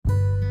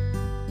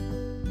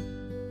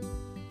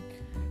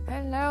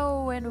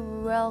Hello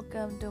and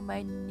welcome to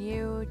my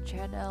new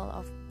channel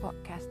of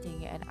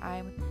podcasting, and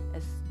I'm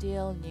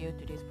still new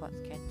to this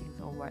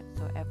podcasting or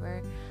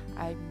whatsoever.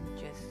 I'm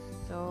just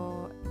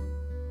so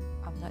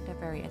I'm not that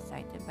very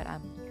excited, but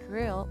I'm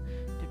thrilled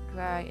to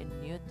try a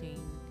new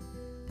thing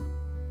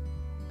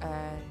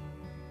and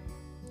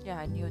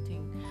a new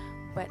thing.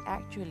 But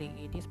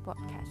actually, this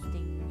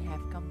podcasting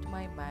have come to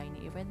my mind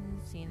even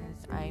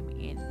since I'm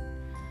in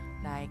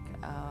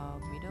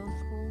middle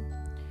school.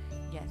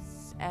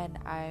 Yes, and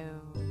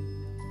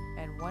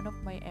one of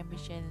my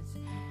ambitions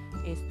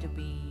is to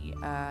be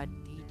a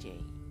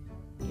DJ.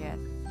 Yes,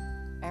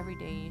 every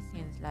day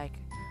since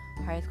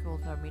high school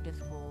or middle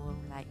school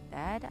like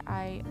that,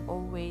 I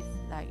always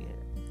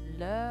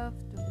love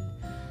to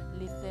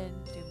listen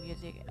to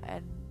music,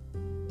 and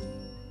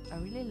I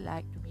really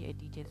like to be a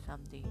DJ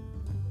someday.